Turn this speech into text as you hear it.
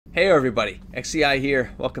Hey everybody, XCI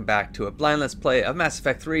here. Welcome back to a blind let's play of Mass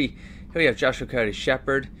Effect 3. Here we have Joshua Coyote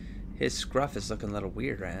Shepard. His scruff is looking a little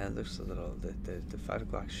weird right now. It looks a little, the 5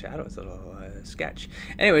 o'clock shadow is a little sketch.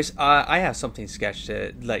 Anyways, I have something sketch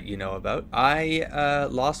to let you know about. I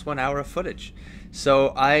lost 1 hour of footage.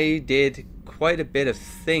 So I did quite a bit of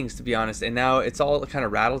things, to be honest, and now it's all kind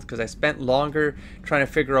of rattled because I spent longer trying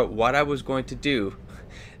to figure out what I was going to do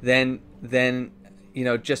than you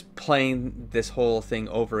know, just playing this whole thing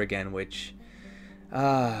over again, which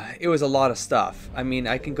it was a lot of stuff. I mean,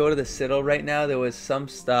 I can go to the Citadel right now. There was some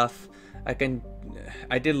stuff I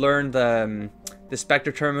did learn the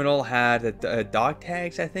Spectre terminal had dog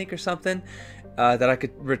tags, I think, or something, that I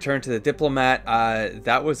could return to the diplomat.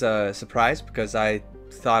 That was a surprise because I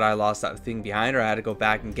thought I lost that thing behind, or I had to go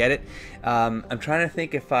back and get it. I'm trying to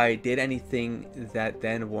think if I did anything that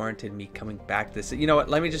then warranted me coming back to this. You know what,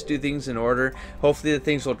 let me just do things in order. Hopefully the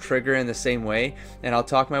things will trigger in the same way, and I'll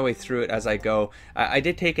talk my way through it as I go. I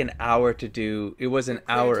did take an hour to do. It was an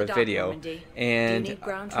hour of video, and do you need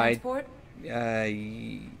ground transport?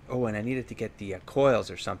 Oh, and I needed to get the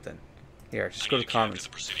coils or something. Here, just go to comments.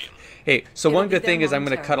 Hey, so one good thing is I'm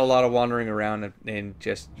going to cut a lot of wandering around, and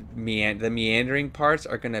just the meandering parts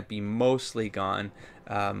are going to be mostly gone.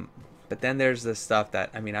 But then there's the stuff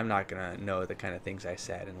that, I mean, I'm not going to know the kind of things I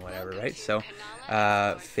said and whatever, right? So,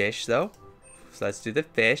 fish, though. So let's do the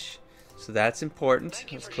fish. So that's important.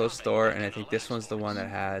 Let's close the door, and I think this one's the one that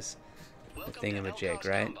has the thingamajig,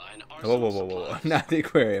 right? Whoa, whoa, whoa, whoa, whoa. Not the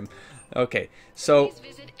aquarium. Okay, so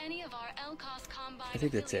I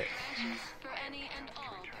think that's it.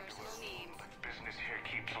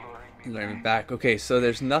 Let me back. Okay, so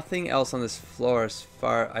there's nothing else on this floor as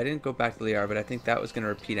far. I didn't go back to Liar, but I think that was going to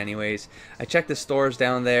repeat anyways. I checked the stores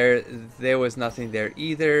down there. There was nothing there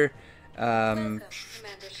either.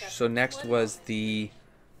 So next was the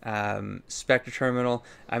Spectre terminal.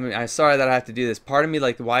 I mean, I'm sorry that I have to do this. Part of me,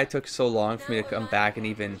 like, why it took so long for me to come back and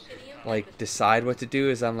even like decide what to do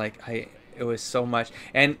is I'm like, it was so much,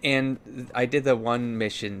 and I did the one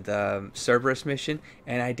mission, the Cerberus mission,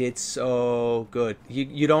 and I did so good.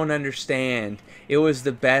 You don't understand. It was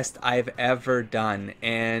the best I've ever done,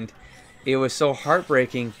 and it was so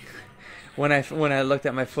heartbreaking when I looked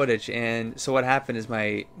at my footage. And so what happened is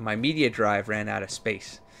my media drive ran out of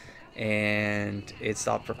space, and it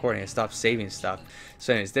stopped recording. It stopped saving stuff.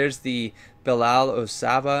 So anyways, there's the Bilal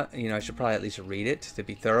Osaba. You know, I should probably at least read it to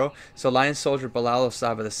be thorough. So Lion Soldier Bilal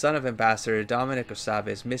Osaba, the son of Ambassador Dominic Osaba,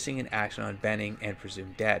 is missing in action on Benning and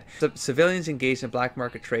presumed dead. So civilians engaged in black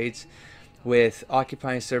market trades with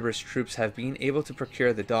occupying Cerberus troops have been able to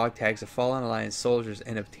procure the dog tags of fallen Alliance soldiers,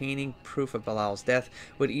 and obtaining proof of Bilal's death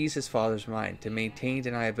would ease his father's mind. To maintain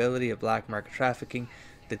deniability of black market trafficking,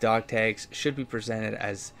 the dog tags should be presented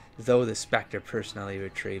as though the Spectre personally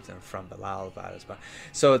retrieved them from Bilal about his body.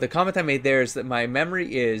 So the comment I made there is that my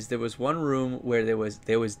memory is there was one room where there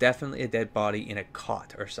was definitely a dead body in a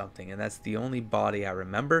cot or something, and that's the only body I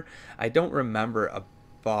remember. I don't remember a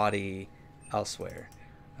body elsewhere.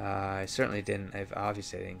 I certainly didn't.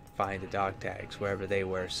 Obviously I didn't find the dog tags wherever they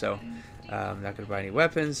were, so I'm not going to buy any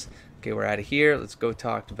weapons. Okay, we're out of here. Let's go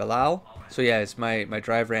talk to Bilal. So yeah, my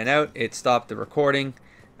drive ran out. It stopped the recording.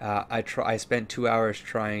 I spent 2 hours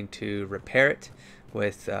trying to repair it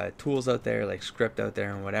with tools out there, like script out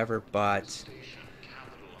there and whatever, but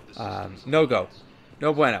no go.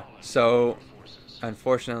 No bueno. So,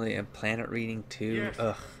 unfortunately, I'm planet reading too. Yes.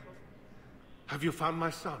 Ugh. Have you found my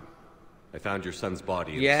son? I found your son's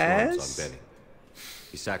body in the Yes? slums on Benny.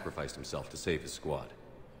 He sacrificed himself to save his squad.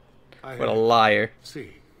 What a liar.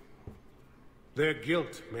 See, their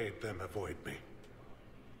guilt made them avoid me.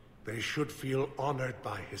 They should feel honored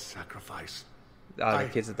by his sacrifice. The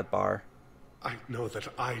kids at the bar. I know that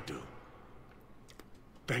I do.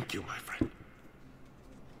 Thank you, my friend.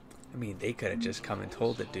 I mean, they could have just come and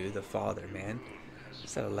told the dude, the father, man,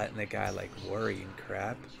 instead of letting the guy like worry and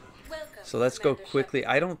crap. So let's go quickly.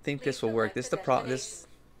 I don't think this will work. This is the problem. This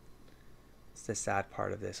is the sad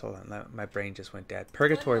part of this. Hold on, my brain just went dead.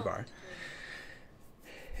 Purgatory bar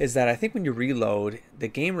is that I think when you reload, the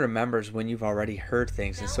game remembers when you've already heard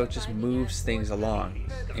things, and so it just moves things along.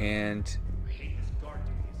 And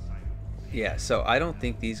yeah, so I don't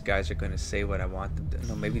think these guys are going to say what I want them to.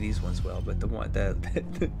 No, maybe these ones will, but the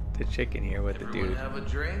chicken here with the dude. Have a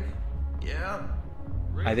drink? Yeah.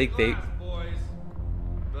 I think they. Boys.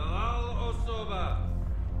 Bilal Osoba.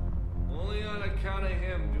 Only on account of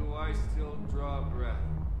him do I still draw breath.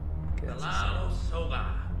 Bilal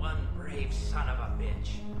Osoba, one brave son of a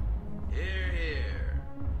bitch. Here, here.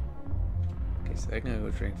 Okay, so they're gonna go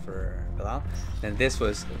drink for Bilal. And this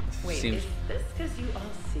was Wait, seems is this because you all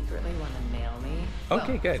secretly want to nail me?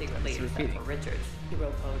 okay. Good. Secretly, It's except repeating. for Richards. He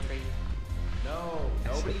wrote poetry. No,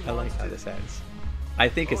 nobody I like wants how to. this ends. I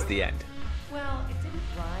think it's the end. Well, it didn't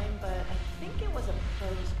rhyme, but I think it was a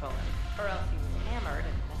prose poem. Or else he was hammered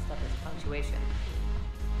and messed up his punctuation.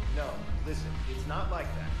 No, listen, it's not like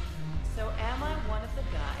that. So am I one of the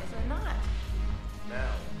guys or not?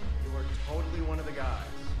 Now, you are totally one of the guys.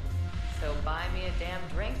 So buy me a damn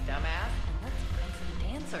drink, dumbass, and let's bring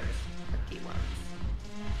some dancers. Tricky ones.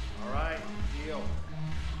 All right, deal.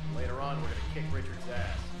 Later on, we're gonna kick Richard's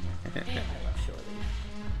ass. Damn, I love Shorty.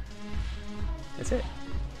 That's it.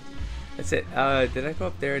 That's it. Did I go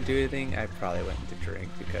up there and do anything? I probably went to drink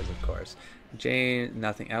because, of course. Jane,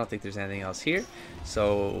 nothing. I don't think there's anything else here.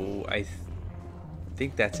 So I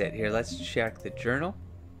think that's it. Here, let's check the journal.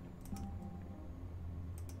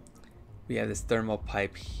 We have this thermal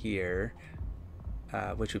pipe here,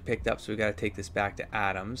 which we picked up. So we got to take this back to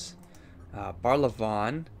Adams.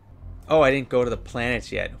 Barlavon. Oh, I didn't go to the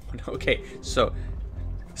planets yet. Okay, so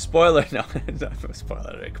spoiler, no, no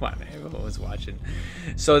spoiler. Come on, everyone was watching.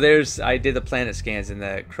 So I did the planet scans in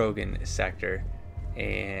the Krogan sector,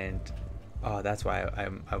 and oh, that's why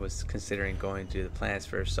I was considering going to the planets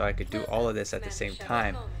first, so I could do all of this at the same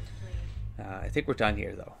time. I think we're done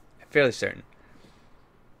here, though. I'm fairly certain.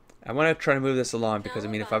 I want to try to move this along because I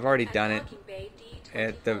mean, if I've already done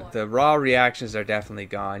it, the raw reactions are definitely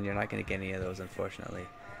gone. You're not going to get any of those, unfortunately.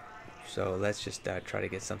 So let's just try to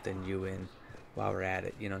get something new in while we're at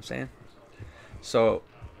it. You know what I'm saying? So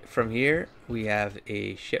from here we have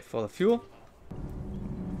a ship full of fuel.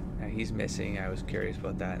 Now he's missing. I was curious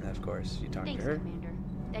about that, and of course you talked to her. Commander.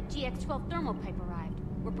 That GX-12 thermal pipe arrived.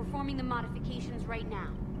 We're performing the modifications right now.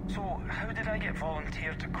 So, how did I get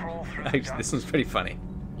volunteered to crawl through the Actually, ducts? this one's pretty funny.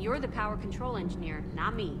 You're the power control engineer,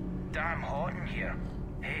 not me. Damn hot in here.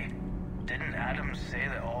 Hey, didn't Adams say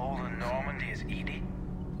that all in Normandy is Edie?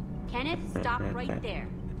 Kenneth, stop right there.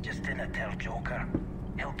 Just didn't tell Joker.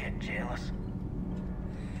 He'll get jealous.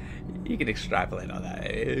 You can extrapolate on that.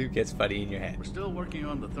 It gets funny in your head. We're still working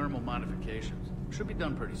on the thermal modifications. Should be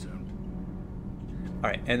done pretty soon. All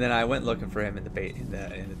right, and then I went looking for him in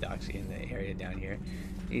the docks in the area down here.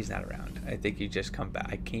 He's not around. I think he just come back.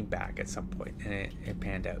 I came back at some point, and it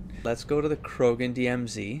panned out. Let's go to the Krogan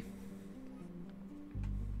DMZ,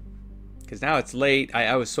 because now it's late.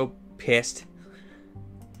 I was so pissed.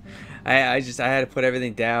 I had to put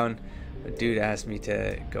everything down. A dude asked me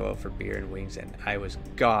to go out for beer and wings, and I was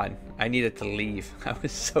gone. I needed to leave. I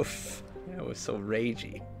was so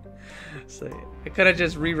ragey. So I could have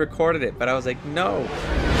just re-recorded it, but I was like, no,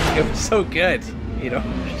 it was so good. You don't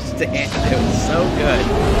understand. It was so good.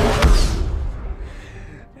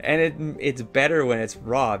 And it's better when it's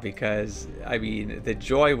raw because, I mean, the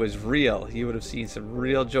joy was real. You would have seen some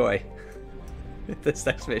real joy with this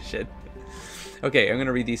next mission. Okay, I'm going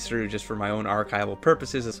to read these through just for my own archival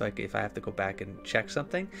purposes. It's like if I have to go back and check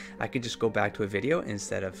something, I can just go back to a video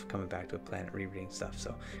instead of coming back to a planet rereading stuff.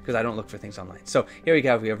 So, because I don't look for things online. So here we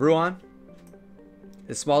go. We have Ruan.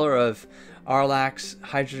 The smaller of Arlax's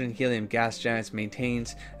hydrogen-helium gas giants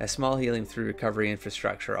maintains a small helium-3 recovery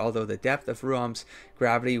infrastructure. Although the depth of Ruam's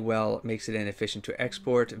gravity well makes it inefficient to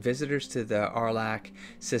export, visitors to the Arlax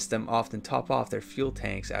system often top off their fuel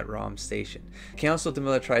tanks at Ruam Station. The Council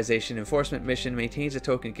Demilitarization Enforcement Mission maintains a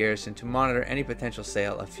token garrison to monitor any potential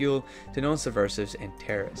sale of fuel to known subversives and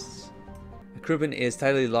terrorists. Kruben is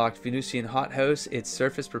tightly locked Venusian hothouse, its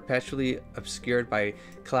surface perpetually obscured by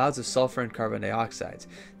clouds of sulfur and carbon dioxide.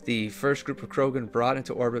 The first group of Krogan brought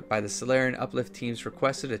into orbit by the Solarian uplift teams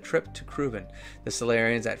requested a trip to Kruben. The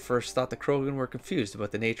Solarians at first thought the Krogan were confused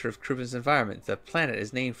about the nature of Kruben's environment. The planet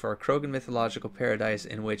is named for a Krogan mythological paradise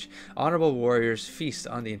in which honorable warriors feast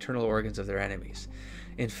on the internal organs of their enemies.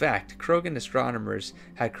 In fact, Krogan astronomers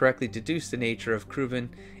had correctly deduced the nature of Kruben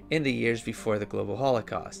in the years before the global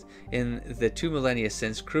Holocaust. In the 2 millennia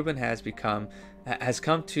since, Kruben has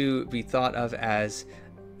come to be thought of as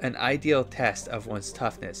an ideal test of one's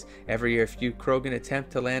toughness. Every year, a few Krogan attempt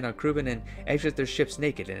to land on Kruben and exit their ships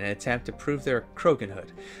naked in an attempt to prove their Kroganhood.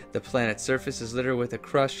 The planet's surface is littered with the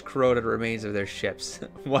crushed, corroded remains of their ships.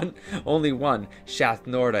 Only one, Shath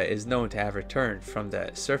Norda, is known to have returned from the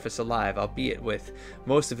surface alive, albeit with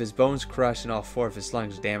most of his bones crushed and all 4 of his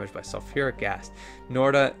lungs damaged by sulfuric gas.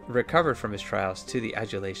 Norda recovered from his trials to the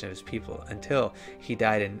adulation of his people. Until he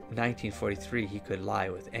died in 1943, he could lie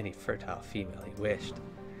with any fertile female he wished.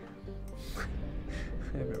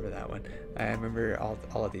 I remember that one. I remember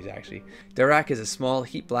all of these actually. Darak is a small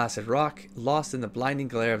heat-blasted rock lost in the blinding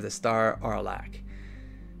glare of the star Arlax.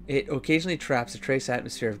 It occasionally traps a trace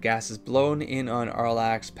atmosphere of gases blown in on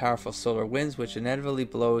Arlac's powerful solar winds, which inevitably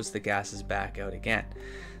blows the gases back out again.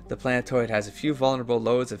 The planetoid has a few vulnerable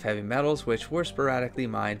lodes of heavy metals, which were sporadically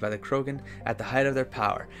mined by the Krogan at the height of their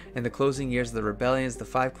power. In the closing years of the rebellions, the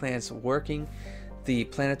 5 clans working the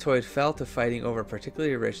planetoid fell to fighting over a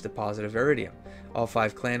particularly rich deposit of iridium. All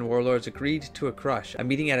 5 clan warlords agreed to a crush, a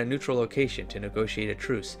meeting at a neutral location to negotiate a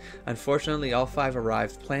truce. Unfortunately, all 5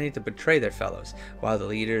 arrived planning to betray their fellows. While the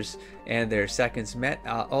leaders and their seconds met,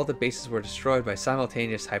 all the bases were destroyed by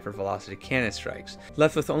simultaneous hypervelocity cannon strikes.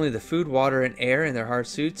 Left with only the food, water, and air in their hard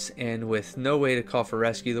suits, and with no way to call for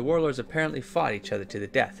rescue, the warlords apparently fought each other to the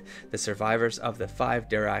death. The survivors of the 5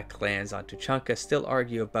 Dirac clans on Tuchanka still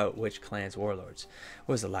argue about which clan's warlords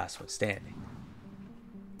was the last one standing.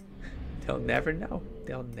 They'll never know.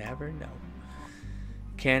 They'll never know.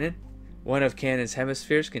 Cannon. One of Cannon's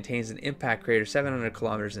hemispheres contains an impact crater 700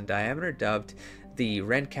 kilometers in diameter, dubbed the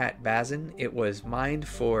Renkat Basin. It was mined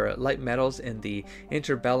for light metals in the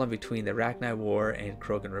interbellum between the Rachni War and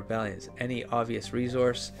Krogan rebellions. Any obvious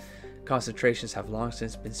resource concentrations have long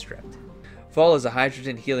since been stripped. Vol is a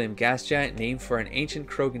hydrogen-helium gas giant named for an ancient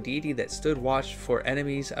Krogan deity that stood watch for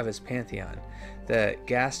enemies of his pantheon. The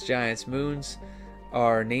gas giant's moons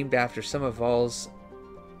are named after some of Vol's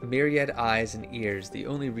myriad eyes and ears. The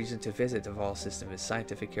only reason to visit the Vol system is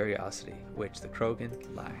scientific curiosity, which the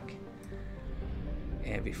Krogan lack.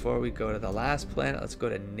 And before we go to the last planet, let's go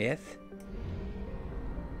to Nith.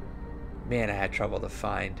 Man, I had trouble to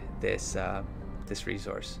find this this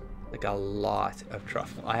resource. Like a lot of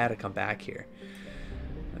trouble. I had to come back here.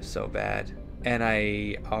 It was so bad. And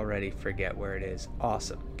I already forget where it is.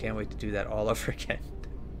 Awesome. Can't wait to do that all over again.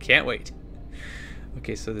 Can't wait.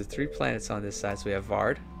 Okay, so the 3 planets on this side. So we have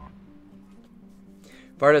Vard.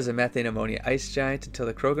 Vard is a methane ammonia ice giant. Until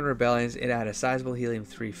the Krogan rebellions, it had a sizable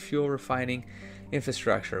helium-3 fuel refining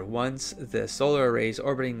infrastructure. Once the solar arrays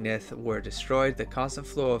orbiting Nith were destroyed, the constant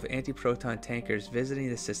flow of anti-proton tankers visiting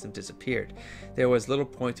the system disappeared. There was little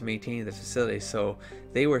point to maintaining the facility, so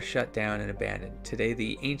they were shut down and abandoned. Today,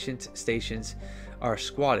 the ancient stations are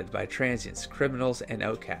squatted by transients, criminals, and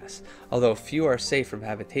outcasts. Although few are safe from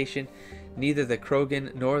habitation, neither the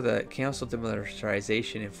Krogan nor the Council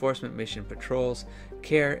Demilitarization Enforcement Mission patrols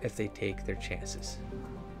care if they take their chances.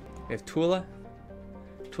 We have Tula.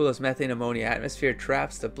 Tula's methane ammonia atmosphere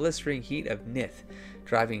traps the blistering heat of Nith,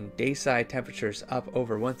 driving dayside temperatures up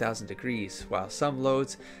over 1,000 degrees. While some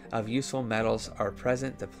loads of useful metals are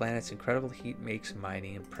present, the planet's incredible heat makes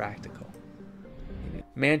mining impractical.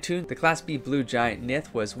 Mantoon, the Class B blue giant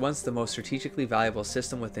Nith, was once the most strategically valuable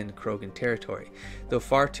system within Krogan territory. Though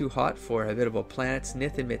far too hot for habitable planets,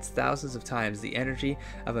 Nith emits thousands of times the energy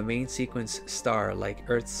of a main sequence star like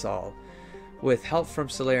Earth's Sol. With help from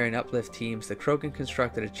Solarian uplift teams, the Krogan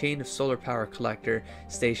constructed a chain of solar power collector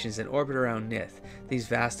stations in orbit around Nith. These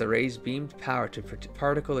vast arrays beamed power to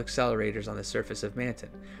particle accelerators on the surface of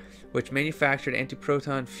Manton, which manufactured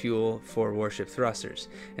antiproton fuel for warship thrusters.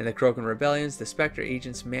 In the Krogan rebellions, the Spectre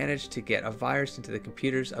agents managed to get a virus into the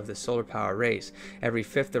computers of the solar power arrays. Every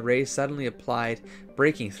 5th array suddenly applied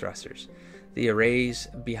braking thrusters. The arrays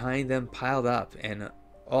behind them piled up, and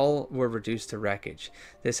all were reduced to wreckage.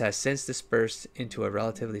 This has since dispersed into a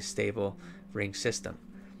relatively stable ring system.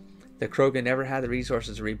 The Krogan never had the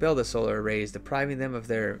resources to rebuild the solar arrays, depriving them of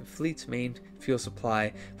their fleet's main fuel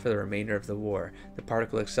supply for the remainder of the war. The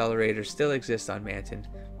particle accelerators still exist on Manton,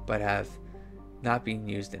 but have not been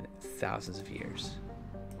used in thousands of years.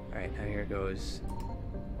 Alright, now here goes...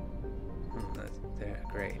 there,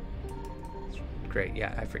 great. Great,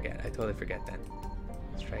 yeah, I forget. I totally forget then.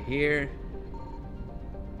 Let's try here.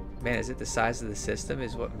 Man, is it the size of the system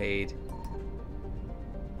is what made...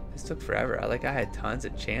 This took forever. I had tons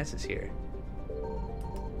of chances here.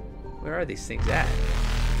 Where are these things at?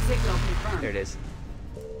 Signal confirmed. There it is.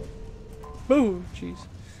 Boom! Jeez.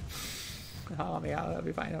 Oh, yeah, I'll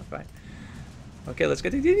be fine. I'll be fine. Okay, let's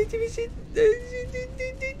go to...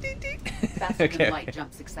 Faster than light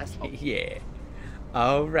jump successful. Yeah.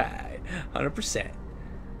 Alright. 100%.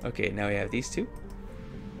 Okay, now we have these two.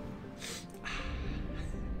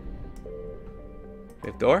 We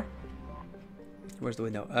have Door. Where's the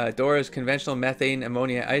window? Door is conventional methane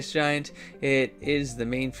ammonia ice giant. It is the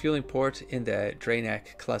main fueling port in the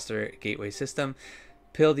Draenech cluster gateway system.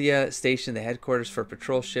 Pildia Station, the headquarters for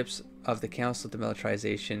patrol ships of the Council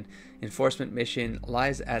Demilitarization Enforcement Mission,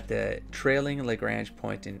 lies at the trailing Lagrange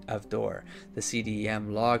point of Door. The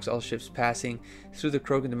CDEM logs all ships passing through the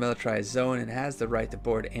Krogan demilitarized zone and has the right to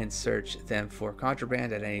board and search them for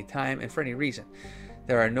contraband at any time and for any reason.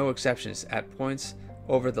 There are no exceptions. At points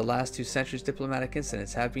over the last 2 centuries, diplomatic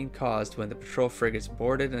incidents have been caused when the patrol frigates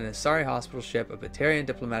boarded an Asari hospital ship, a Batarian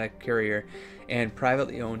diplomatic courier, and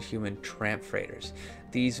privately owned human tramp freighters.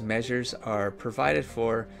 These measures are provided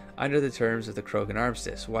for under the terms of the Krogan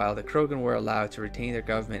armistice. While the Krogan were allowed to retain their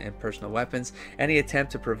government and personal weapons, any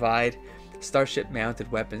attempt to provide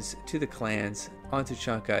starship-mounted weapons to the clans on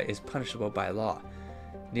Tuchanka is punishable by law.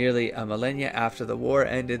 Nearly a millennia after the war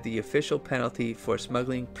ended, the official penalty for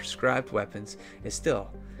smuggling prescribed weapons is still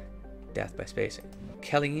death by spacing.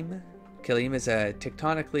 Kelim is a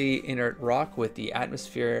tectonically inert rock with the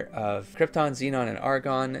atmosphere of krypton, xenon, and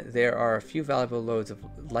argon. There are a few valuable loads of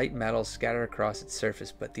light metals scattered across its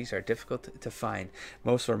surface, but these are difficult to find.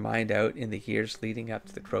 Most were mined out in the years leading up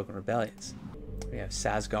to the Krogan rebellions. We have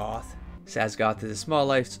Sazgoth. Sazgoth is a small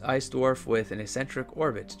ice dwarf with an eccentric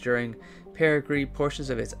orbit. During perigee, portions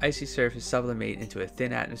of its icy surface sublimate into a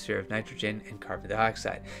thin atmosphere of nitrogen and carbon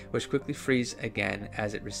dioxide, which quickly freeze again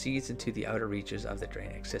as it recedes into the outer reaches of the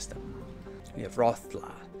Draenei system. We have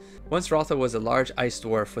Rothla. Once Rothla was a large ice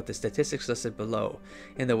dwarf with the statistics listed below.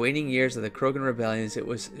 In the waning years of the Krogan rebellions, it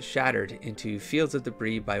was shattered into fields of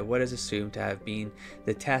debris by what is assumed to have been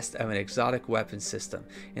the test of an exotic weapons system.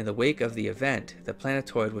 In the wake of the event, the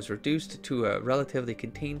planetoid was reduced to a relatively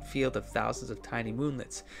contained field of thousands of tiny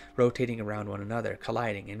moonlets, rotating around one another,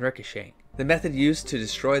 colliding and ricocheting. The method used to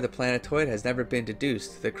destroy the planetoid has never been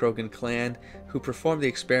deduced. The Krogan clan who performed the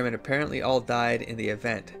experiment apparently all died in the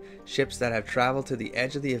event. Ships that have traveled to the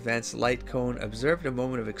edge of the event's light cone observed a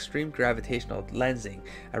moment of extreme gravitational lensing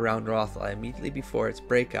around Rothla immediately before its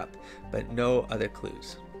breakup, but no other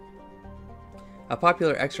clues. A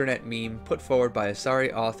popular extranet meme put forward by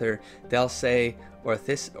Asari author Delsey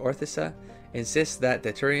Orthisa insists that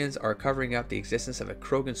the Turians are covering up the existence of a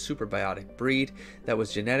Krogan superbiotic breed that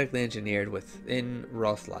was genetically engineered within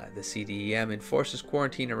Rothla. The CDEM enforces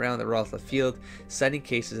quarantine around the Rothla field, citing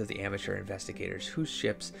cases of the amateur investigators whose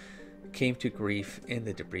ships came to grief in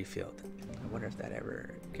the debris field. I wonder if that ever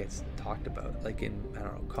gets talked about, like in, I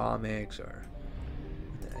don't know, comics or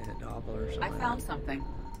in a novel or something. I found something.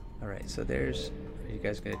 Alright, so there's... Are you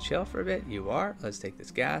guys going to chill for a bit? You are. Let's take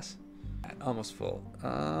this gas. Almost full.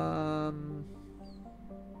 I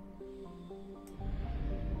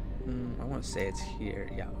want to say it's here.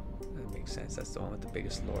 Yeah, that makes sense. That's the one with the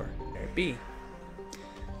biggest lore. There it be.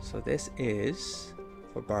 So this is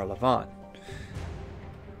for Bar Levant.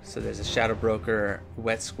 So there's a Shadow Broker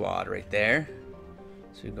wet squad right there.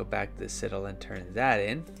 So you can go back to the Citadel and turn that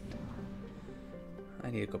in.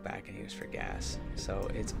 I need to go back and use for gas. So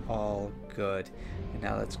it's all good. And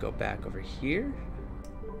now let's go back over here.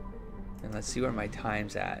 And let's see where my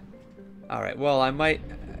time's at. Alright, well I might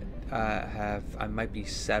I might be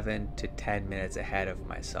 7 to 10 minutes ahead of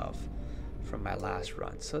myself from my last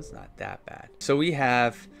run, so it's not that bad. So we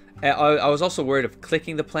have, I was also worried of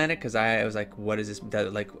clicking the planet because I was like, what is this,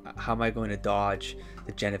 like how am I going to dodge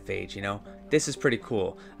the genophage, you know? This is pretty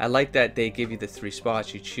cool. I like that they give you the 3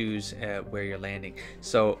 spots, you choose where you're landing.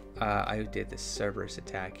 So I did this Cerberus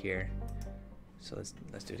attack here. So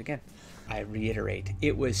let's do it again. I reiterate,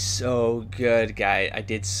 it was so good, guys. I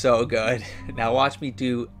did so good. Now watch me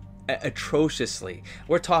do atrociously.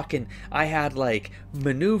 We're talking, I had like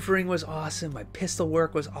maneuvering was awesome, my pistol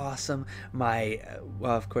work was awesome, my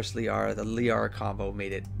well, of course Liara, the Liara combo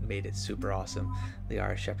made it super awesome.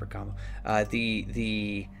 Liara Shepherd combo.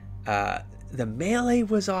 The melee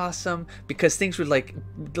was awesome because things would like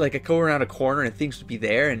I go around a corner and things would be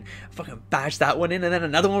there and I fucking bash that one in, and then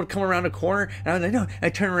another one would come around a corner and I was like, no, I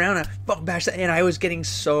turn around and I fucking bash that, and I was getting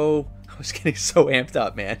so amped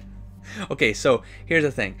up, man. Okay, so here's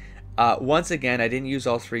the thing. Once again, I didn't use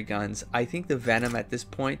all 3 guns. I think the Venom at this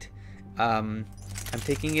point, I'm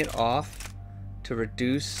taking it off to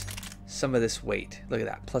reduce some of this weight. Look at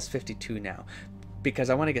that, plus 52 now, because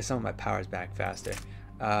I want to get some of my powers back faster.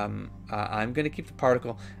 I'm going to keep the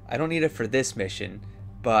particle. I don't need it for this mission,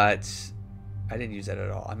 but I didn't use that at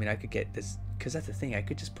all. I mean, I could get this, because that's the thing. I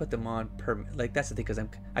could just put them on per, like, that's the thing, because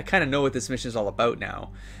I kind of know what this mission is all about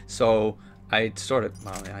now. So I'd sort of,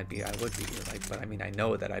 well, I would be like, but I mean, I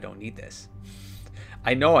know that I don't need this.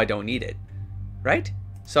 I know I don't need it, right?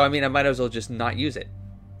 So I mean, I might as well just not use it.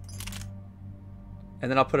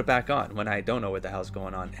 And then I'll put it back on when I don't know what the hell's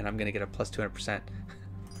going on, and I'm going to get a plus 200%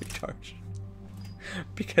 recharge.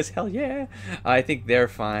 Because hell yeah, I think they're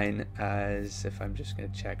fine. As if I'm just gonna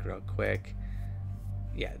check real quick,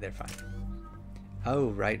 yeah, they're fine. Oh,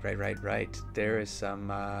 right. There is some.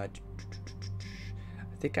 I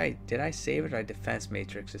think did I save it or I defense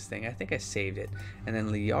matrix this thing? I think I saved it. And then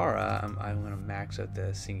Liara, I'm gonna max out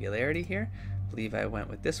the singularity here. I believe I went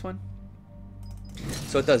with this one.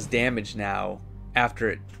 So it does damage now after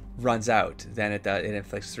it runs out, then it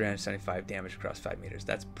inflicts 375 damage across 5 meters.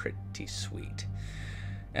 That's pretty sweet.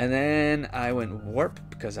 And then I went warp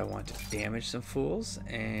because I want to damage some fools,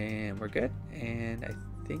 and we're good. And I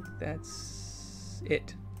think that's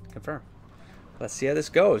it. Confirm. Let's see how this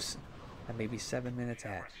goes. That may be 7 minutes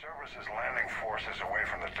ahead. Cerberus' landing forces away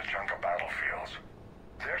from the Tachanka battlefields.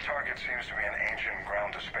 Their target seems to be an ancient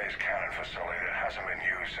ground-to-space cannon facility that hasn't been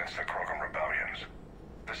used since the Krogan rebellions.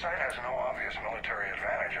 The site has no obvious military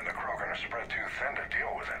advantage, and the Krogan are spread too thin to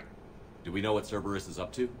deal with it. Do we know what Cerberus is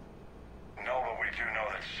up to? No, but we do know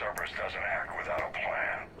that Cerberus doesn't act without a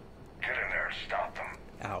plan. Get in there and stop them.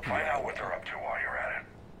 Ow. Find out what they're up to while you're at it.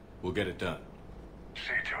 We'll get it done.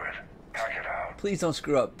 See to it. Pack it out. Please don't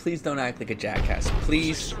screw up. Please don't act like a jackass.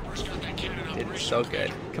 Please. Did it so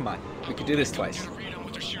good. Come on. We could do this twice.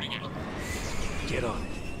 Get on it.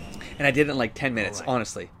 And I did it in like 10 minutes,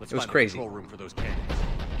 honestly. It was crazy. Room for those cannons.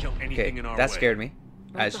 Kill Okay, anything in our that way. scared me,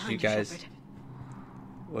 Right as behind you you, guys Shepard.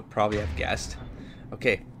 would probably have guessed.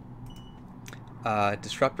 Okay.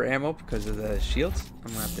 Disruptor ammo because of the shields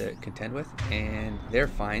I'm gonna have to contend with, and they're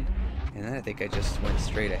fine. And then I think I just went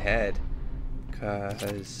straight ahead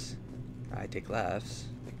because I take lefts.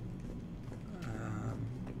 I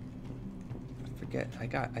forget. I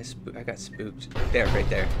got spooked. There, right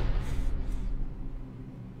there.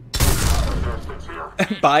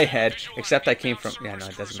 By head, except I came from. Yeah, no,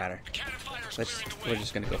 it doesn't matter. We're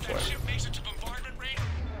just gonna go for it.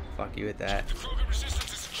 Fuck you with that.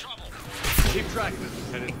 Keep track of it,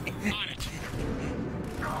 Lieutenant.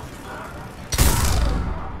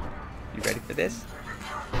 You ready for this?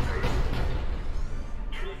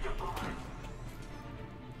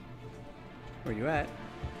 Where you at?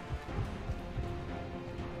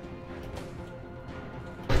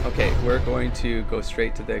 Okay, we're going to go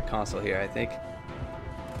straight to the console here, I think.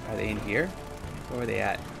 Are they in here? Where are they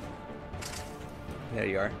at? There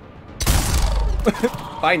you are.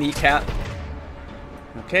 Bye, kneecap.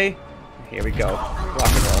 Okay, here we go. Rock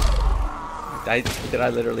and roll. Did I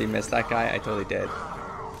literally miss that guy? I totally did.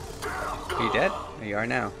 Are you dead? There you are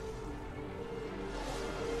now.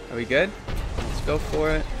 Are we good? Let's go for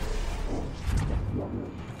it.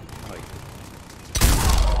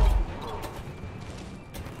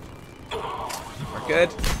 We're good.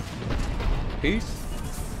 Peace.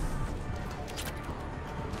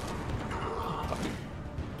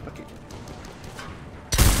 Fuck you.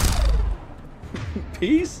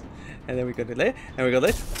 Peace. And then we go to lit. And we go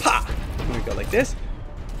lit. Pa! And we go like this.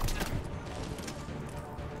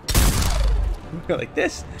 We go like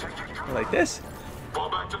this. Go like this. Go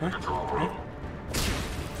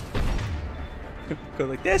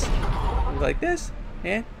like this. Go like this.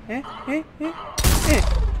 And.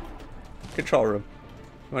 Control room.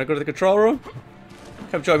 You want to go to the control room?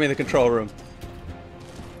 Come join me in the control room.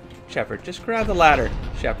 Shepard, just grab the ladder,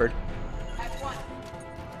 Shepard.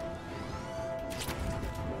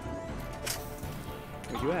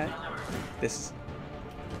 Where you at? This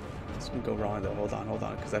can go wrong though. Hold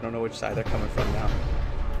on, because I don't know which side they're coming from now.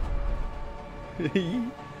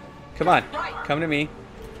 Come on, come to me.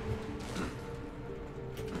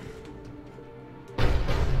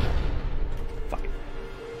 Fuck it.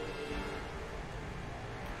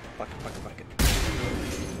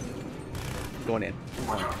 Going in.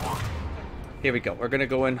 Here we go. We're gonna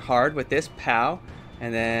go in hard with this POW,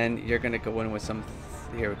 and then you're gonna go in with some.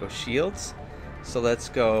 Here we go. Shields. So let's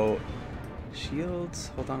go.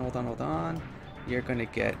 Shields. Hold on. You're gonna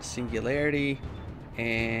get singularity,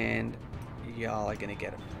 and y'all are gonna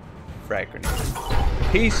get a frag grenade.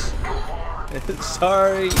 Peace.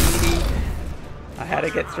 Sorry, Edie. I had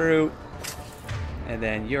to get through. And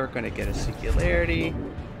then you're gonna get a singularity.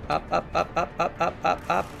 Up.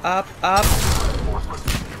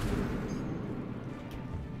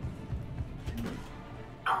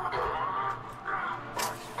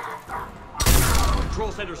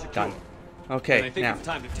 Control center secure. Done. Okay, and I think now. it's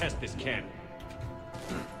time to test this cannon.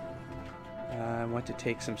 I want to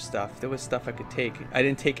take some stuff. There was stuff I could take. I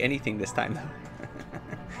didn't take anything this time, though.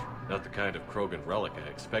 Not the kind of Krogan relic I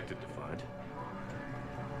expected to find.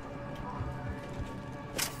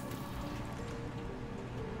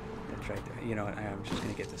 That's right there. You know what? I'm just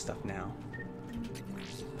going to get this stuff now.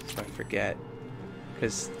 So I forget.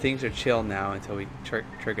 Because things are chill now until we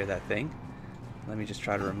trigger that thing. Let me just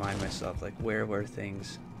try to remind myself, like, where were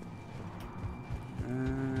things?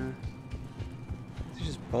 There's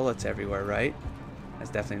just bullets everywhere, right? That's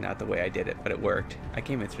definitely not the way I did it, but it worked. I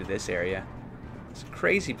came in through this area. It's a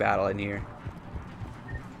crazy battle in here.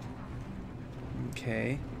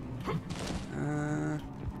 Okay.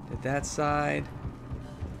 Did that side.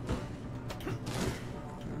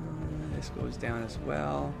 This goes down as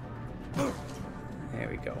well. There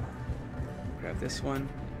we go. Grab this one.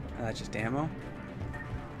 That's just ammo.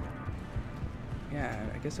 Yeah,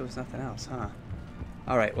 I guess there was nothing else, huh?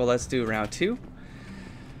 Alright, well, let's do round 2.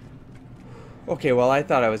 Okay, well, I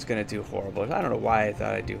thought I was gonna do horrible. I don't know why I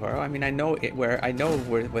thought I'd do horrible. I mean, I know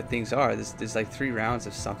what things are. There's like 3 rounds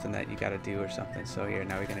of something that you gotta do or something. So here,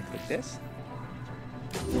 now we're gonna click this.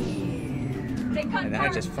 And then I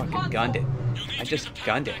just fucking gunned it. I just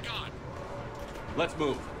gunned it. Let's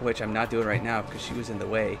move. Which I'm not doing right now because she was in the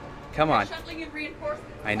way. Come on.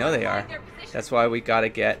 I know they are. That's why we gotta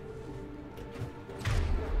get...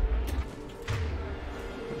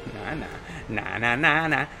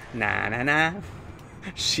 Nah.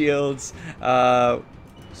 Shields.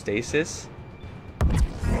 Stasis.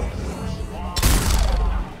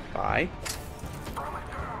 Bye.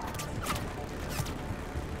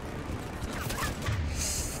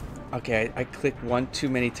 Okay, I clicked one too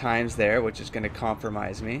many times there, which is going to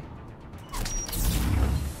compromise me.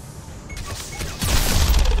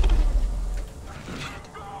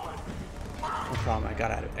 No problem, I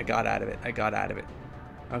got out of it.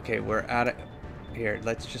 Okay, we're out of... Here,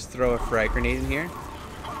 let's just throw a frag grenade in here.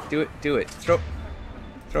 Do it. Throw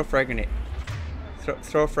a frag grenade.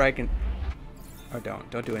 Throw a frag grenade. Or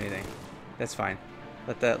don't do anything. That's fine.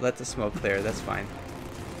 Let the smoke clear, that's fine.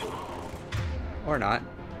 Or not.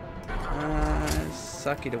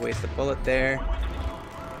 Sucky to waste a bullet there.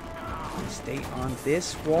 Stay on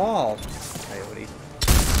this wall, Coyote.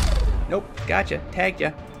 Nope, gotcha. Tagged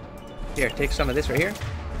ya. Here, take some of this right here.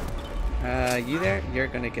 You there? You're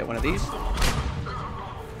gonna get one of these.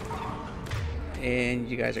 And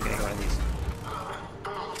you guys are gonna get one of these.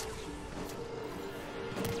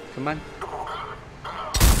 Come on.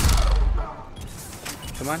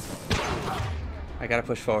 Come on. I gotta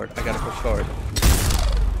push forward. I'm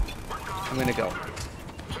gonna go.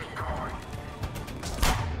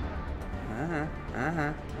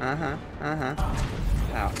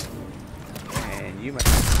 Ow. And you're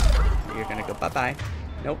gonna go bye-bye.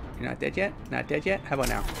 Nope, you're not dead yet? Not dead yet? How about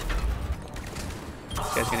now?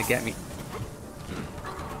 This guy's gonna get me.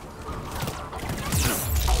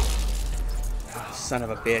 Oh, son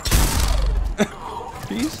of a bitch.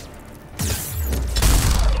 Peace?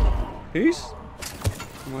 Peace?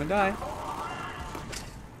 I'm gonna die.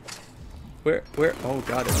 Where? Oh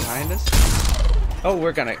god, they're behind us? Oh,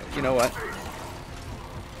 we're gonna, you know what?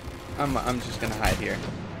 I'm just gonna hide here.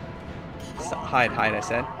 Hide, I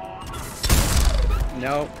said.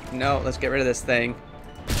 No, let's get rid of this thing.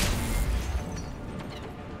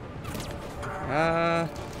 How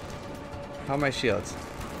are my shields?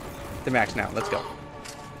 The max now, let's go.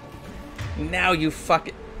 Now you fuck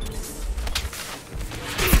it.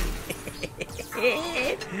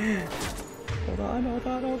 Hold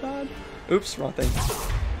on. Oops, wrong thing.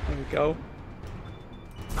 There we go.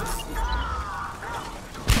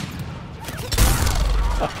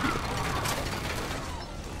 Fuck you.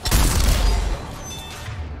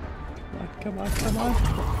 Come on.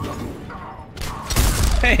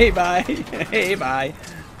 Hey, bye.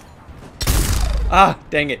 Ah,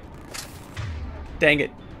 dang it.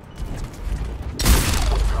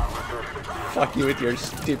 Fuck you with your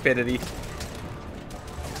stupidity.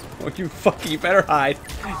 Oh, you better hide.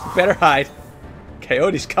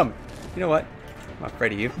 Coyote's coming. You know what? I'm not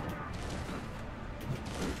afraid of you.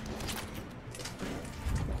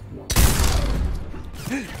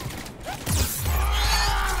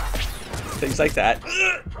 Things like that.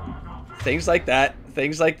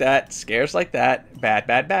 Scares like that. Bad.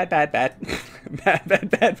 Bad.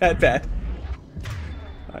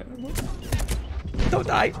 Don't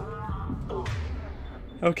die.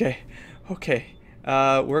 Okay.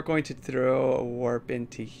 We're going to throw a warp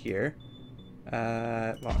into here.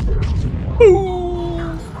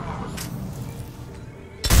 Ooh.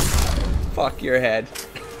 Fuck your head.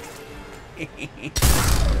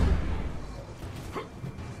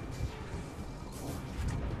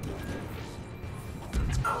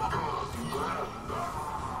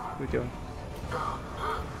 What are we doing?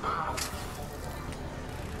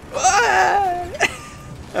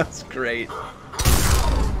 That's great.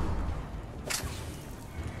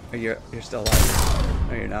 Oh, you're still alive.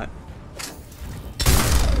 No, you're not.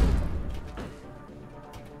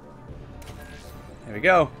 There we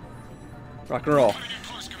go. Rock and roll.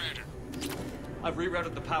 I've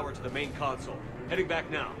rerouted the power to the main console. Heading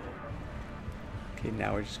back now. Okay,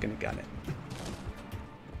 now we're just gonna gun it.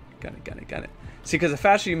 Gun it. See, because the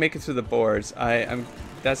faster you make it through the boards,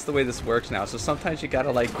 that's the way this works now. So sometimes you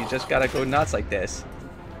just gotta go nuts like this.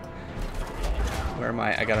 Where am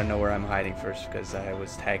I? I gotta know where I'm hiding first because I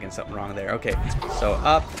was tagging something wrong there. Okay, so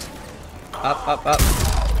up.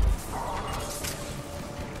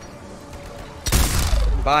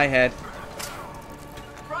 Bye, head.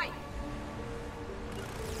 Right.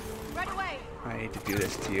 Right away. I hate to do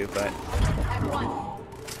this to you, but At once.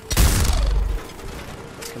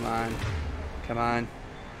 come on. Come on.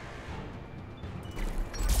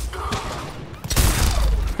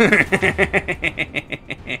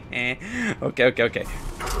 Okay.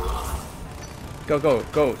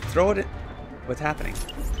 Go. Throw it in. What's happening?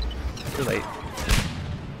 Too late.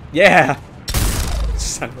 Yeah!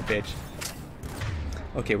 Son of a bitch.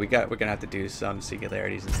 Okay, we're gonna have to do some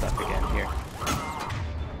singularities and stuff again here.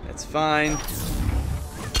 That's fine.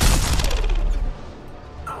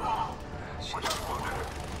 Shit.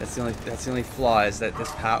 That's the only flaw is that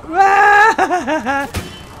this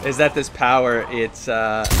power it's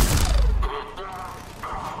I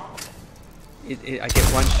get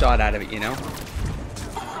one shot out of it, you know?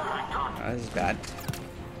 Oh, this is bad.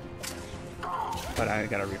 But I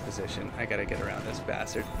gotta reposition. I gotta get around this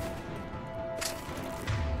bastard.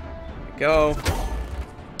 There we go.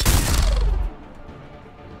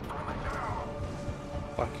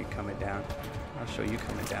 Fuck you coming down. I'll show you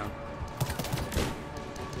coming down.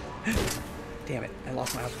 Damn it. I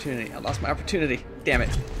lost my opportunity. Damn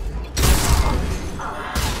it.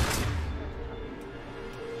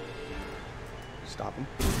 Stop him.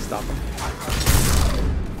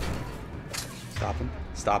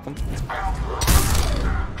 Stop him.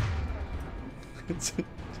 Shit.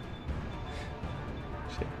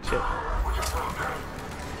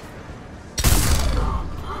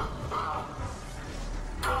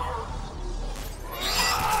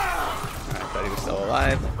 I thought he was still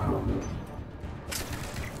alive.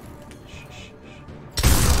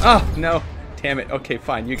 Oh, no. Damn it. Okay,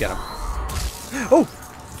 fine. You get him. Oh!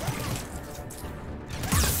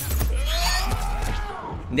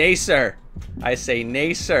 Nay, sir. I say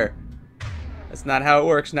nay, sir. That's not how it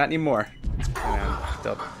works. Not anymore. I'm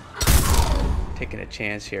still taking a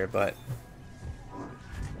chance here, but...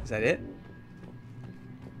 Is that it?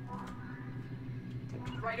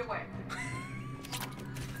 Right away.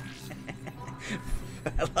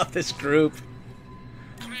 I love this group.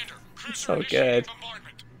 It's so good.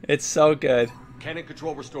 It's so good. Cannon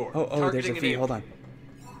control restored. Oh, there's a V. Hold on.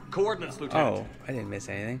 Coordinates, Lieutenant. Oh, I didn't miss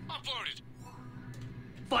anything. Uploaded.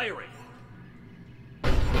 Firing.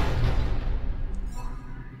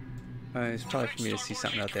 It's probably for me to see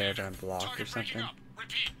something out there that I'm blocked or something.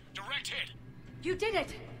 Repeat. Direct hit. You did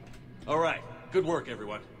it. All right. Good work,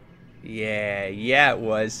 everyone. Yeah, it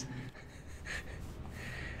was.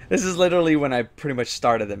 This is literally when I pretty much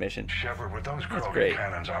started the mission. Shepard, with those That's Krogan great.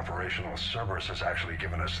 cannons operational, Cerberus has actually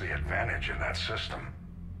given us the advantage in that system.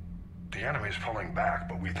 The enemy's pulling back,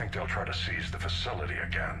 but we think they'll try to seize the facility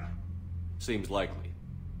again. Seems likely.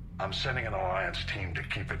 I'm sending an Alliance team to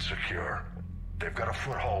keep it secure. They've got a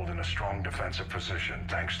foothold in a strong defensive position,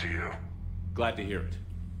 thanks to you. Glad to hear it.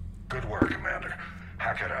 Good work, Commander.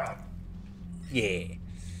 Hack it out. Yeah.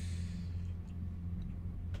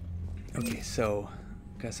 Okay, so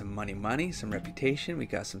got some money, some reputation. We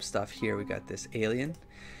got some stuff here. We got this alien.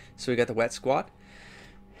 So we got the Wet Squad.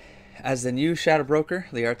 As the new Shadow Broker,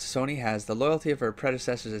 Liara Tassoni has the loyalty of her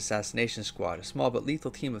predecessor's assassination squad, a small but lethal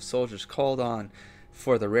team of soldiers called on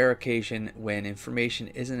for the rare occasion when information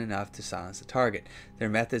isn't enough to silence the target. Their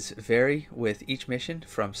methods vary with each mission,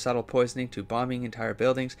 from subtle poisoning to bombing entire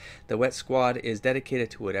buildings. The Wet Squad is dedicated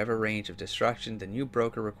to whatever range of destruction the new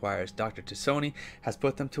broker requires. Dr. Tassoni has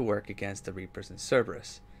put them to work against the Reapers and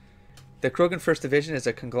Cerberus. The Krogan 1st Division is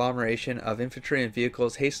a conglomeration of infantry and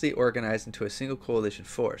vehicles hastily organized into a single coalition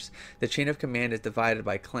force. The chain of command is divided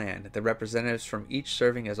by clan, the representatives from each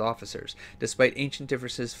serving as officers. Despite ancient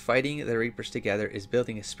differences, fighting the Reapers together is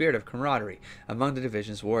building a spirit of camaraderie among the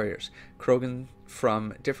division's warriors. Krogan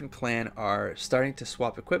from different clan are starting to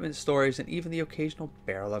swap equipment, stories, and even the occasional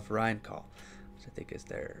barrel of Rheinkalk, which I think is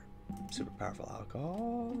their super powerful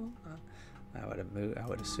alcohol. I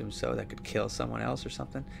would assume so. That could kill someone else or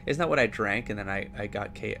something. Isn't that what I drank and then I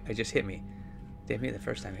got K? I just hit me. They hit me the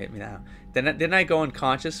first time. It hit me now. Didn't I go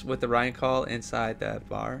unconscious with the Rheinkalk inside the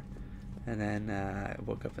bar, and then I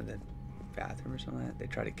woke up in the bathroom or something like that? They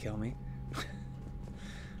tried to kill me. I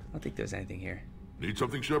don't think there's anything here. Need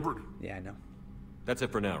something, Shepard? Yeah, I know. That's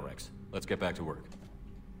it for now, Rex. Let's get back to work.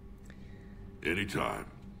 Anytime.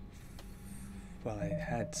 Well, I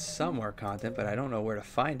had some more content, but I don't know where to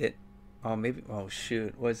find it. Oh, maybe. Oh,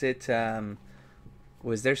 shoot. Was it?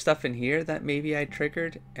 Was there stuff in here that maybe I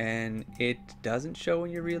triggered and it doesn't show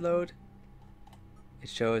when you reload? It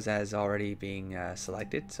shows as already being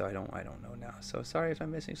selected, so I don't know now. So sorry if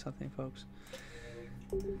I'm missing something, folks.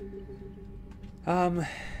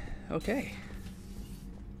 Okay.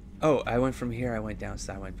 Oh, I went from here. I went down.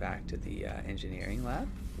 So I went back to the engineering lab.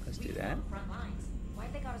 Let's do that. Front lines. Why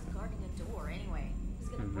they got us guarding a door anyway? He's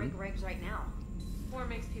gonna break regs right now. War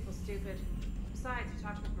makes people stupid. Besides, you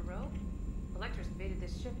talked with Moreau? Electors invaded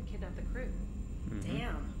this ship and kidnapped the crew.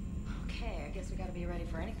 Damn. Okay, I guess we gotta be ready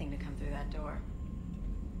for anything to come through that door.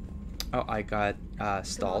 Oh, I got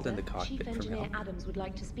stalled in the cockpit Chief from Engineer hell. Adams would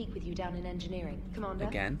like to speak with you down in engineering. Commander.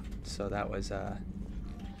 Again. So that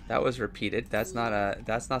was repeated. That's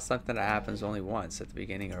not something that happens only once at the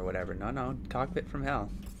beginning or whatever. No, cockpit from hell.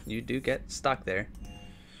 You do get stuck there.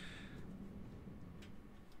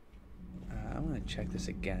 I want to check this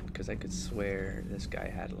again because I could swear this guy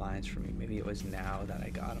had lines for me. Maybe it was now that I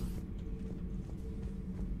got him.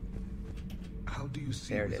 How do you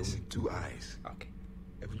see there it with is. only 2 eyes? Okay.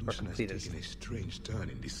 Evolution has taken a strange turn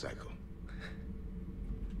in this cycle.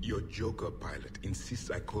 Your Joker pilot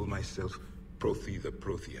insists I call myself Prothi the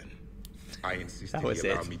Prothean. I insist he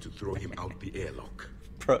allow me to throw him out the airlock.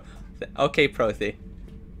 Okay, Prothi.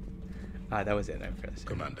 That was it. I'm fairly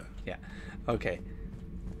certain. Commander. Yeah. Okay.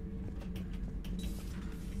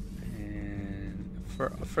 And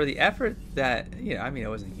for the effort that, you know, I mean, it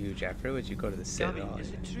wasn't a huge effort. Would you go to the Citadel? Gavin,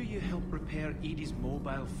 is it true you helped repair Edie's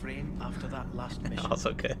mobile frame after that last mission?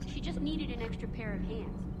 Also good. She just needed an extra pair of hands.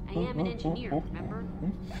 I am an engineer, remember?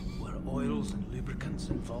 Were oils and lubricants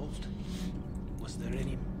involved? Was there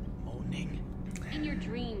any moaning? In your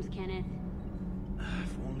dreams, Kenneth.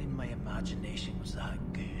 If only my imagination was that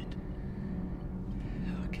good.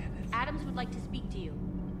 Oh, Kenneth. Adams would like to speak to you.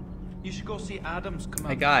 You should go see Adams,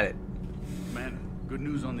 Commander. I got it. Man, good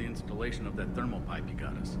news on the installation of that thermal pipe you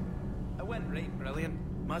got us. It went right brilliant.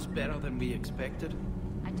 Much better than we expected.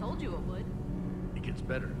 I told you it would. It gets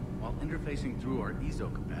better. While interfacing through our EZO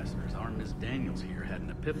capacitors, our Miss Daniels here had an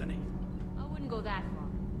epiphany. I wouldn't go that far.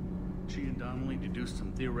 She and Donnelly deduced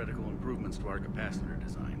some theoretical improvements to our capacitor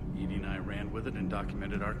design. Edie and I ran with it and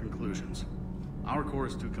documented our conclusions. Our core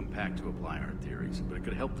is too compact to apply our theories, but it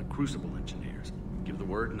could help the Crucible engineers. Give the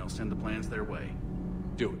word and they'll send the plans their way.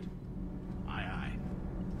 Do it. Aye, aye.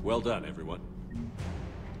 Well done, everyone.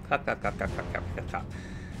 Clap, clap, clap, clap, clap, clap, clap, clap.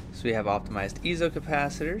 So we have optimized EZO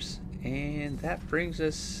capacitors, and that brings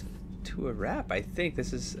us to a wrap. I think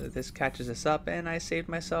this catches us up, and I saved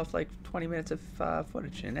myself like 20 minutes of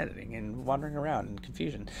footage and editing and wandering around and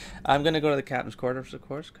confusion. I'm gonna go to the captain's quarters, of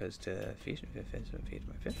course, because to feed my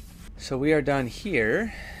fish. So we are done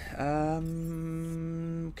here.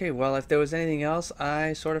 Okay, well, if there was anything else,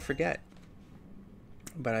 I sort of forget,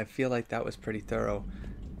 but I feel like that was pretty thorough,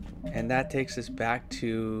 and that takes us back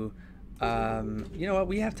to you know what,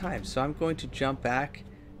 we have time, so I'm going to jump back.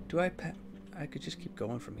 I could just keep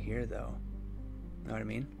going from here, though. Know what I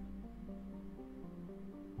mean?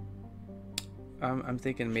 I'm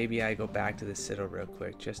thinking maybe I go back to the Citadel real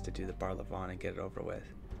quick just to do the Bar Levant and get it over with.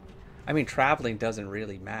 I mean, traveling doesn't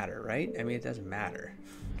really matter, right? I mean, it doesn't matter.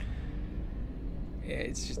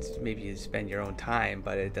 It's just maybe you spend your own time,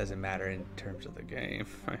 but it doesn't matter in terms of the game,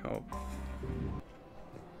 I hope.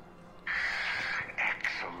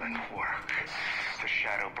 Excellent work. The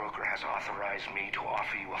Shadow Broker has authorized me to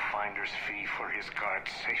offer you a finder's fee for his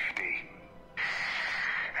guard's safety.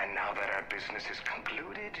 And now that our business is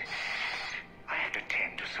concluded, I have to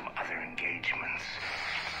tend to some other engagements.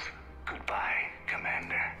 Goodbye,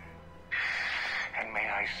 Commander. And may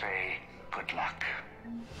I say, good luck.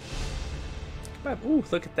 Ooh,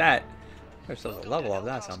 look at that. There's a level of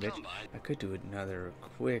that, son bitch. I could do another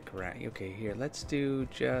quick round. Okay, here, let's do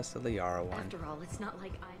just the Liara one. After all, it's not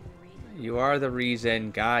like I'm the reason. You are the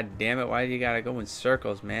reason. God damn it, why do you gotta go in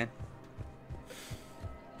circles, man?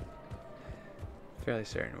 Fairly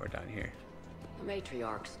certain we're done here. The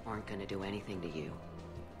matriarchs aren't gonna do anything to you.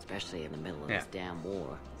 Especially in the middle of this damn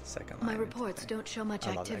war. Second line. My reports don't show much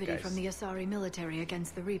activity from the Asari military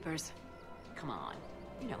against the Reapers. Come on.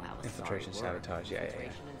 You know how Infiltration, sabotage, yeah.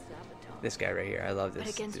 This guy right here, I love this.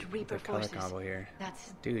 But against Reaper the color forces, combo here.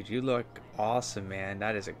 that's... Dude, you look awesome, man.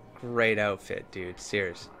 That is a great outfit, dude.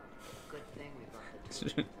 Serious.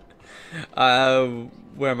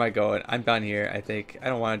 Where am I going? I'm done here, I think. I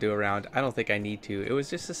don't want to do a round. I don't think I need to. It was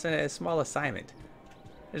just a small assignment.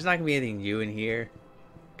 There's not gonna be anything new in here.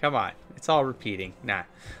 Come on, it's all repeating. Nah,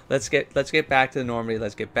 let's get back to the Normandy.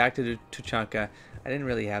 Let's get back to Tuchanka. I didn't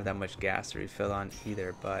really have that much gas to refill on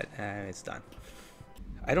either, but it's done.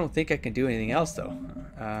 I don't think I can do anything else though.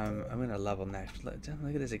 I'm gonna level next. Look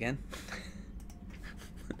at this again.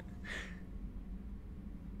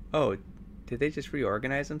 Oh, did they just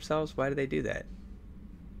reorganize themselves? Why did they do that?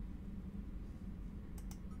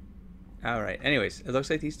 All right. Anyways, it looks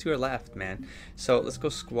like these two are left, man. So let's go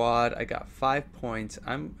squad. I got 5 points.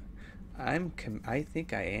 I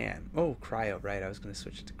think I am. Oh, cryo. Right. I was gonna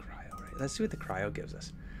switch it to cryo. Right. Let's see what the cryo gives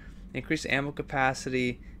us. Increase ammo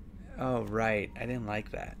capacity. Oh, right. I didn't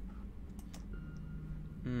like that.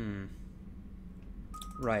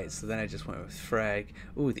 Right, so then I just went with frag.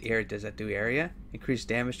 Ooh, the area, does that do area? Increase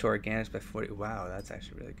damage to organics by 40. Wow, that's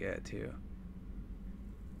actually really good too.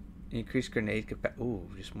 Increase grenade capacity. Ooh,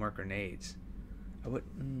 just more grenades. I would.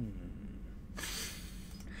 I mean,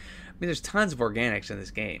 there's tons of organics in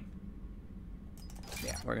this game.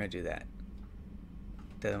 Yeah, we're gonna do that.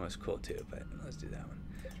 That one was cool too, but let's do that one.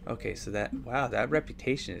 Okay, so that, wow, that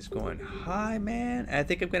reputation is going high, man. I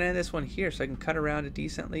think I'm gonna end this one here so I can cut around it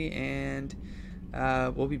decently, and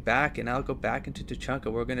we'll be back, and I'll go back into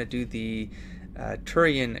Tuchanka. We're gonna do the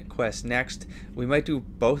Turian quest next. We might do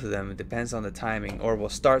both of them. It depends on the timing, or we'll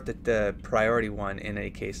start the priority one in any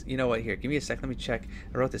case. You know what? Here, give me a sec. Let me check.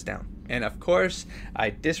 I wrote this down, and of course, I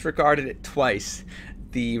disregarded it twice.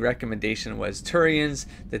 The recommendation was Turians.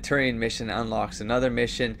 The Turian mission unlocks another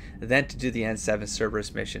mission, then to do the N7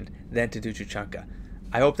 Cerberus mission, then to do Tuchanka.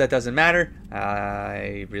 I hope that doesn't matter.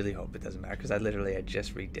 I really hope it doesn't matter, because I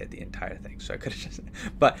just redid the entire thing, so I could have just.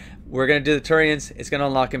 But we're gonna do the Turians. It's gonna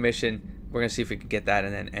unlock a mission. We're gonna see if we can get that,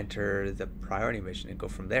 and then enter the priority mission and go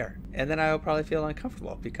from there. And then I'll probably feel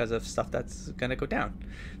uncomfortable because of stuff that's gonna go down.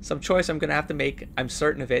 Some choice I'm gonna have to make. I'm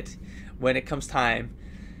certain of it when it comes time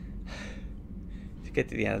to get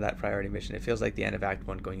to the end of that priority mission. It feels like the end of Act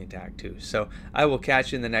 1 going into Act 2. So I will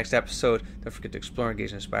catch you in the next episode. Don't forget to explore,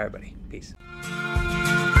 engage, and inspire, buddy. Peace.